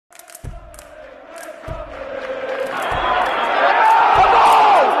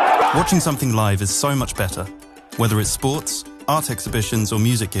Watching something live is so much better. Whether it's sports, art exhibitions or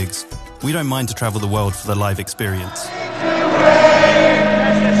music gigs, we don't mind to travel the world for the live experience.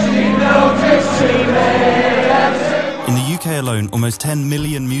 In the UK alone, almost 10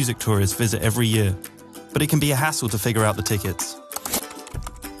 million music tourists visit every year, but it can be a hassle to figure out the tickets.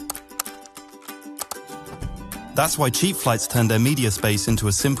 That's why Cheapflights turned their media space into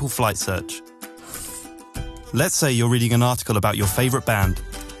a simple flight search. Let's say you're reading an article about your favourite band.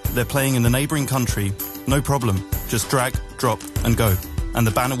 They're playing in the neighbouring country. No problem, just drag, drop and go, and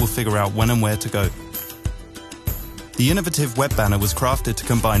the banner will figure out when and where to go. The innovative web banner was crafted to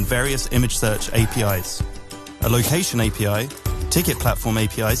combine various image search APIs, a location API, ticket platform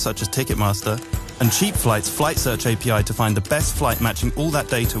API such as Ticketmaster, and Cheapflights flight search API to find the best flight matching all that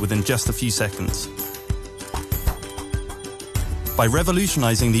data within just a few seconds. By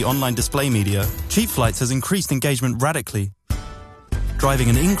revolutionizing the online display media, Cheapflights has increased engagement radically,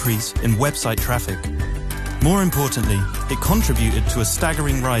 driving an increase in website traffic. More importantly, it contributed to a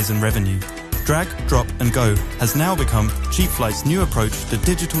staggering rise in revenue. Drag, drop and go has now become Cheapflights' new approach to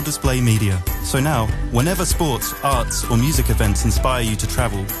digital display media. So now, whenever sports, arts or music events inspire you to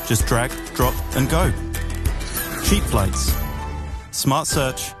travel, just drag, drop and go. Cheapflights. Smart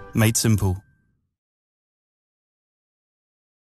search made simple.